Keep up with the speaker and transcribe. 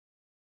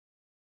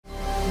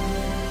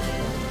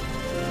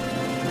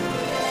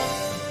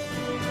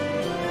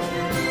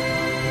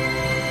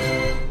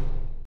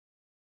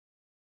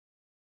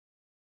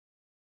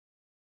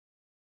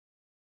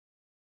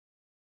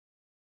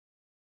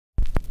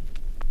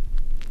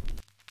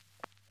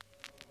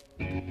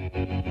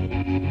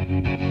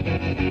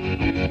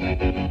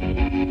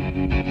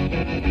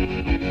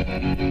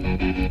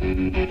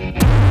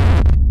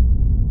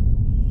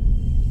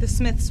The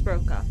Smiths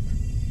broke up.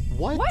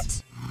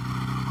 What?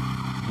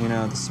 You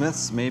know, the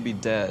Smiths may be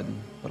dead,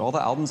 but all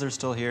the albums are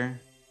still here.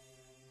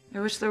 I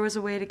wish there was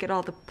a way to get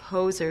all the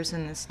posers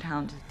in this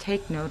town to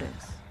take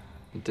notice.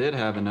 I did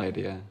have an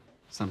idea.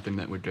 Something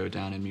that would go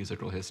down in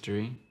musical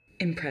history.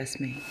 Impress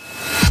me.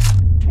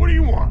 What do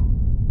you want?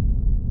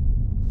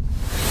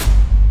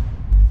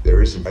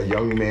 There is a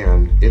young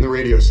man in the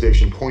radio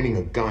station pointing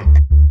a gun.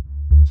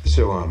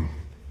 So,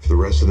 for the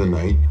rest of the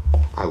night,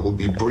 I will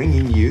be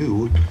bringing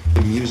you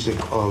the music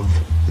of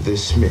the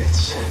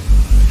Smiths.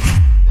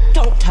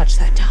 Don't touch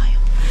that dial.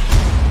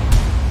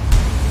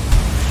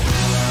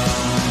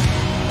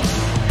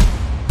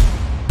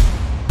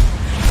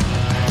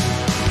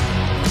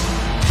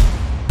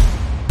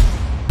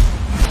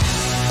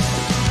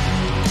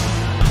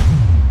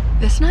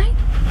 This night,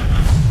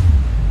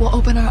 we'll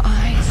open our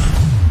eyes.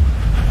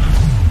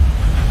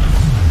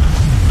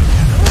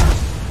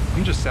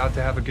 I'm just out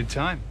to have a good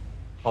time.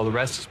 All the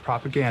rest is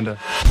propaganda.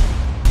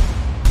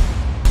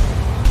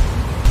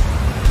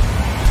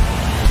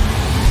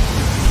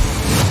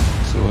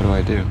 So what do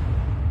I do?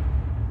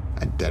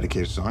 I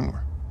dedicate a song to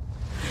her.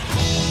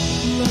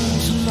 Learn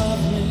to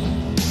love me,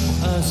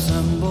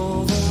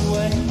 assemble the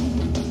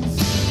waves.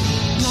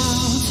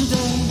 Now,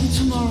 today,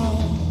 tomorrow,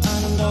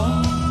 and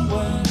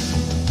always.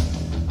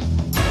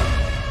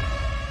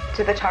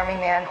 To the charming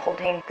man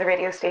holding the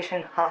radio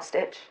station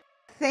hostage.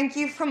 Thank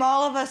you from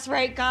all of us,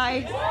 right,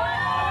 guys?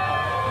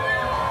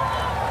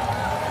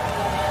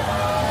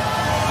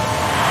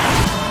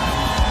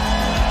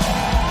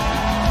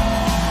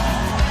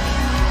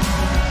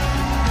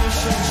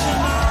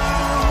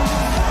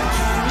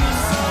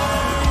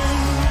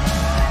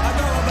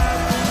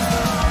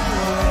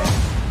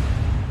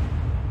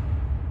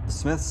 The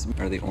Smiths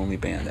are the only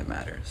band that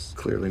matters.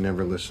 Clearly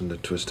never listened to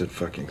Twisted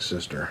Fucking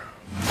Sister.